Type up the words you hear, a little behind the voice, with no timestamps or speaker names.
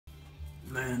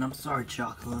Man, I'm sorry,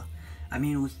 Chocolate. I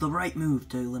mean, it was the right move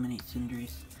to eliminate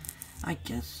Cinderace. I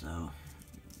guess so.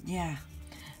 Yeah,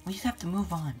 we just have to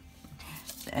move on.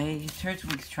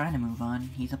 Turtwig's trying to move on.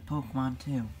 He's a Pokemon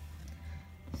too.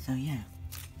 So yeah.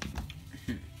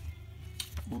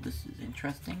 Well, this is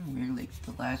interesting. We're like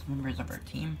the last members of our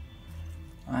team.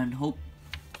 And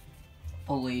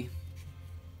hopefully,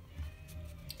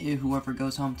 whoever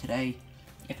goes home today,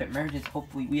 if it merges,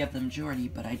 hopefully we have the majority,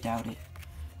 but I doubt it.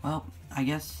 Well, I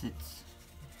guess it's...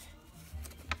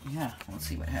 yeah, let's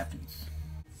see what happens.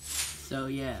 So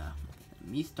yeah,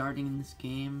 me starting in this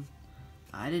game,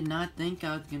 I did not think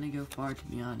I was going to go far, to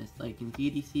be honest. Like, in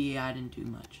TDC, I didn't do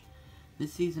much.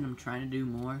 This season, I'm trying to do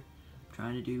more. I'm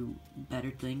trying to do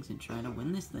better things and trying to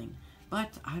win this thing.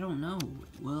 But, I don't know.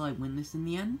 Will I win this in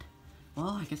the end?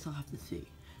 Well, I guess I'll have to see.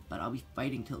 But I'll be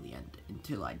fighting till the end,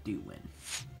 until I do win.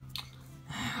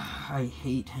 I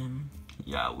hate him.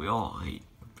 Yeah, we all hate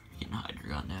freaking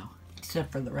Hydreigon now.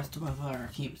 Except for the rest of our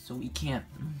team, so we can't.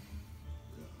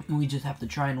 We just have to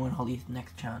try and win all these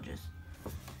next challenges.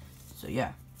 So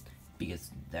yeah, because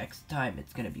next time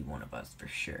it's gonna be one of us for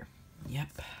sure. Yep.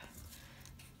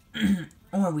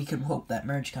 Or we could hope that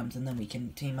merge comes and then we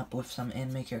can team up with some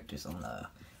anime characters on the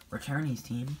returnees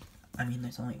team. I mean,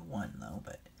 there's only one though,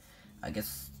 but I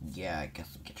guess, yeah, I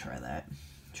guess we could try that.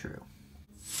 True.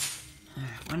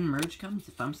 When merge comes,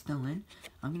 if I'm still in,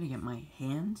 I'm gonna get my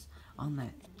hands on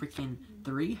that freaking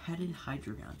 3-headed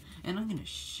Hydreigon, and I'm gonna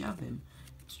shove him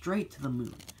straight to the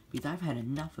moon, because I've had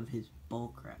enough of his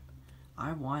bullcrap.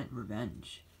 I want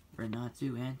revenge for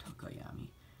Natsu and Tokoyami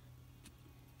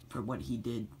for what he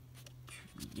did.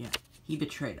 Yeah, he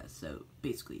betrayed us, so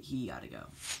basically he gotta go.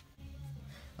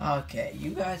 Okay,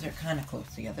 you guys are kind of close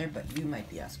together, but you might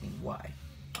be asking why.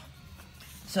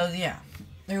 So yeah,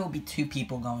 there will be 2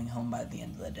 people going home by the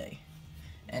end of the day.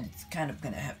 And it's kind of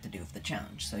gonna have to do with the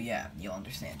challenge, so yeah, you'll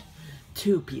understand.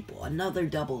 2 people, another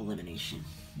double elimination.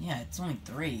 Yeah, it's only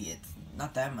 3, it's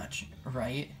not that much,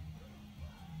 right?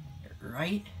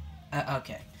 Right?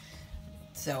 Okay.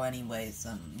 So anyways,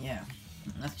 yeah,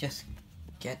 let's just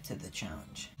get to the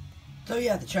challenge. So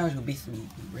yeah, the challenge will be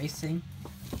racing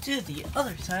to the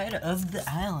other side of the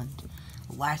island.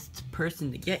 Last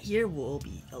person to get here will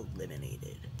be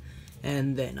eliminated.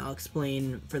 And then I'll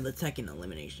explain for the second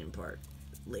elimination part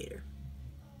later.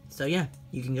 So yeah,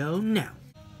 you can go now.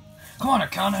 Come on,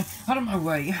 Akana, out of my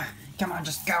way. Come on,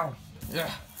 just go.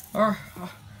 Yeah.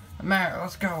 Matt,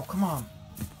 let's go. Come on.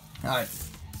 Alright.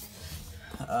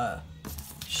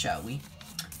 Shall we?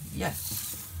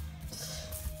 Yes.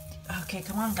 Okay,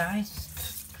 come on,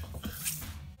 guys.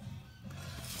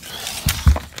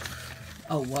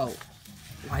 Oh, whoa.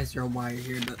 Why is there a wire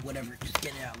here? But whatever, just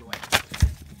get it out of the way.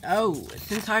 Oh,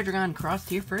 since Hydreigon crossed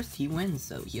here first, he wins,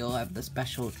 so he'll have the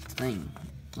special thing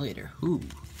later. Ooh.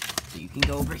 So you can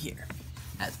go over here.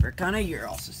 As for Kana, you're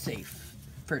also safe.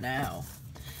 For now.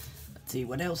 Let's see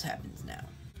what else happens now.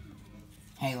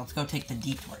 Hey, let's go take the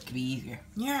detour. It could be easier.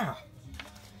 Yeah.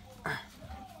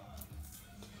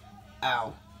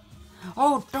 Ow.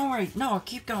 Oh, don't worry. No,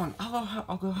 keep going.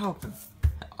 I'll go help him.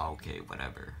 Okay,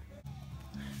 whatever.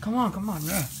 Come on,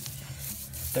 yeah.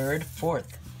 3rd,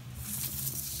 4th,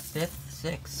 5th,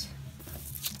 6th,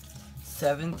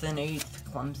 7th, and 8th.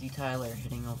 Clumsy Tyler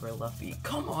hitting over Luffy.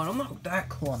 Come on, I'm not that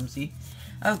clumsy.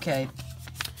 Okay.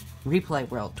 Replay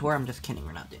World Tour. I'm just kidding.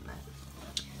 We're not doing that.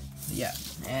 Yeah,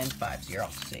 and 5s. You're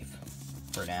also safe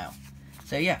for now.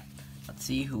 So yeah, let's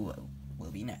see who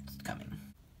will be next coming.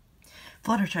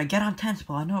 Fluttershy, get on tennis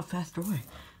ball. I know a faster way.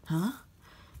 Huh?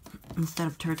 Instead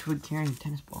of Turtwig carrying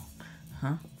tennis ball.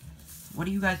 Huh? What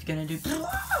are you guys gonna do?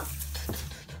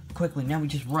 Quickly, now we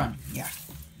just run. Yeah.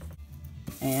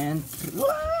 And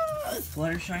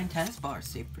Fluttershy and tennis ball are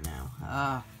safe for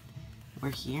now.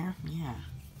 We're here? Yeah.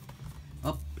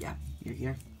 Oh, yeah, you're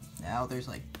here. Now there's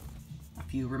like a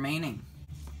few remaining.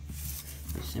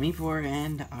 Semi-4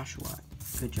 and Oshawott.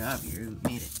 Good job, you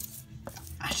made it.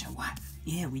 Oshawott.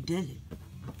 Yeah, we did it.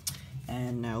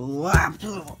 And now,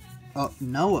 oh,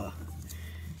 Noah.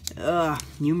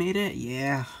 You made it?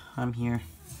 Yeah, I'm here.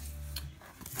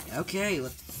 Okay,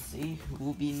 let's see who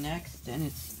will be next. And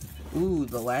it's, ooh,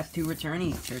 the last 2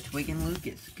 returnees, Turtwig and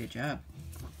Lucas. Good job.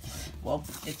 Well,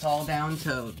 it's all down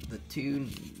to the 2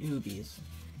 newbies.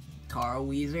 Carl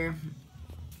Weezer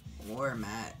or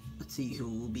Matt. Let's see who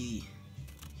will be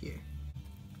here.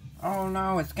 Oh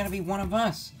no, it's gonna be one of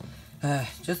us.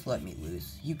 Just let me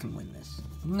lose. You can win this.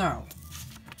 No.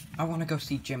 I want to go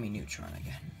see Jimmy Neutron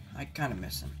again. I kind of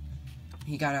miss him.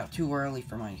 He got out too early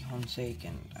for my own sake,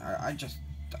 and I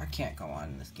can't go on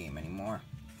in this game anymore.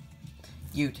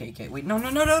 You take it. Wait, no.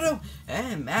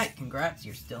 Hey, Matt, congrats.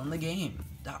 You're still in the game.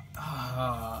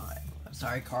 I'm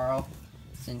sorry, Carl.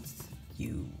 Since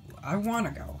I want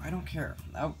to go. I don't care.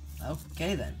 Oh,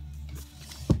 okay then.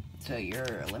 So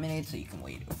you're eliminated, so you can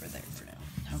wait over there for now.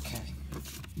 Okay.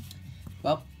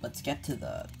 Well, let's get to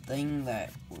the thing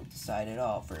that will decide it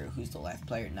all for who's the last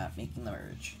player not making the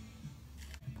merge.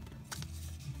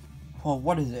 Well,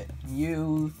 what is it?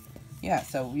 Yeah,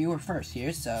 so you were first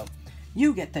here, so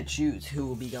you get to choose who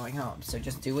will be going home. So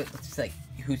just do it. Let's say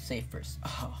who's safe first.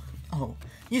 Oh,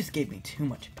 you just gave me too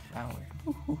much power.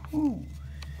 Ooh.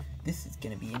 This is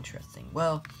gonna be interesting.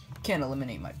 Well, can't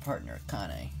eliminate my partner,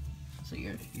 Kane. So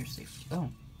you're safe. Oh,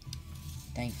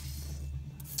 thanks.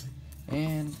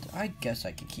 And I guess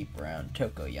I could keep around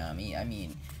Tokoyami. I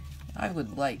mean, I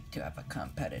would like to have a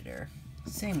competitor.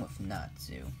 Same with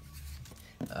Natsu.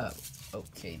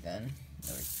 Okay then.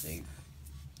 They're safe.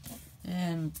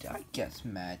 And I guess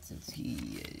Matt, since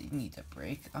he needs a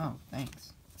break. Oh,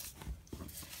 thanks.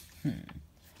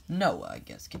 Noah, I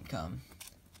guess, can come.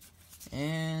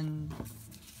 And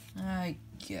I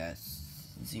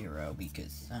guess Zero,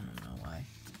 because I don't know why.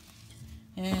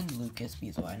 And Lucas,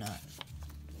 because why not?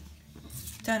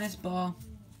 Tennis ball.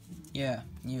 Yeah,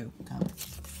 you, come.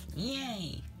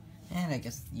 Yay! And I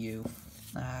guess you.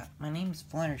 My name's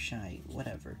Fluttershy,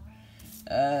 whatever.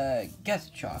 Guess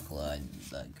Chocolate and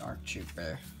the Arc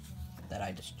Trooper that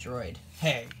I destroyed.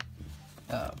 Hey!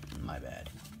 Oh, my bad.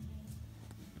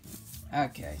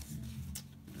 Okay.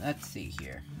 Let's see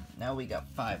here. Now we got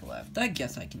 5 left. I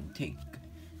guess I can take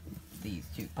these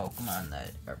 2 Pokemon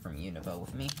that are from Univo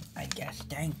with me. I guess.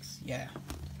 Thanks. Yeah.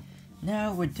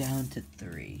 Now we're down to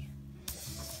 3.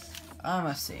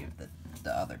 I'ma save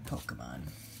the other Pokemon.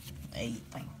 Hey,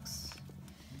 thanks.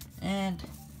 And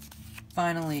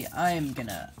finally, I am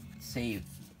gonna save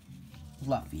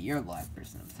Luffy. You're the last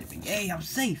person I'm saving. Hey, I'm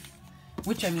safe!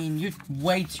 Which, I mean, you're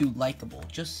way too likable.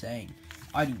 Just saying.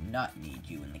 I do not need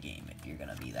you in the game if you're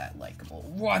gonna be that likable.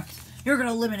 What? You're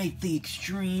gonna eliminate the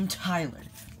extreme Tyler.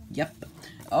 Yep.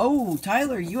 Oh,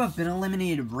 Tyler, you have been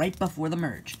eliminated right before the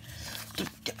merge.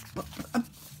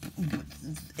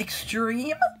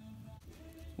 Extreme?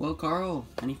 Well, Carl,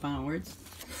 any final words?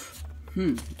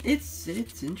 It's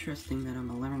interesting that I'm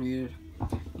eliminated.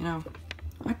 You know,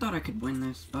 I thought I could win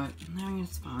this, but I mean,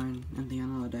 it's fine at the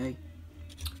end of the day.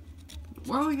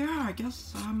 Well, yeah, I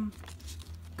guess I'm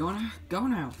gonna go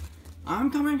now. I'm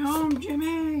coming home,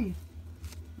 Jimmy!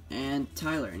 And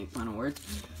Tyler, any final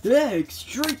words? Yeah,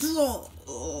 extreme.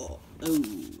 Oh,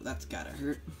 that's gotta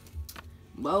hurt.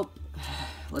 Well,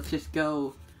 let's just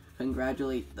go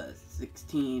congratulate the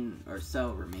 16 or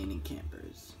so remaining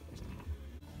campers.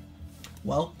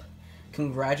 Well,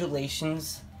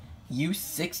 congratulations, you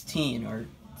 16 or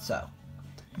so.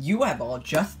 You have all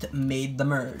just made the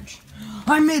merge.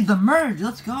 I made the merge!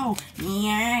 Let's go!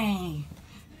 Yay!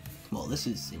 Well, this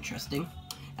is interesting.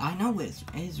 I know it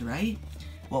is, right?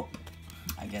 Well,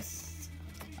 I guess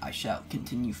I shall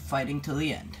continue fighting till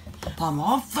the end. I'm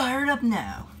all fired up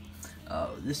now.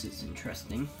 Oh, this is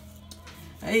interesting.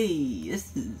 Hey,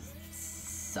 this is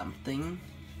something.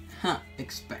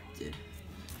 Expected.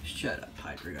 Shut up,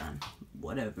 Hydreigon.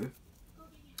 Whatever.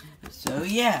 So,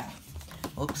 yeah.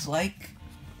 Looks like,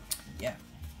 yeah.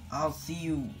 I'll see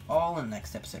you all in the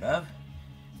next episode of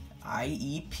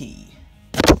IEP.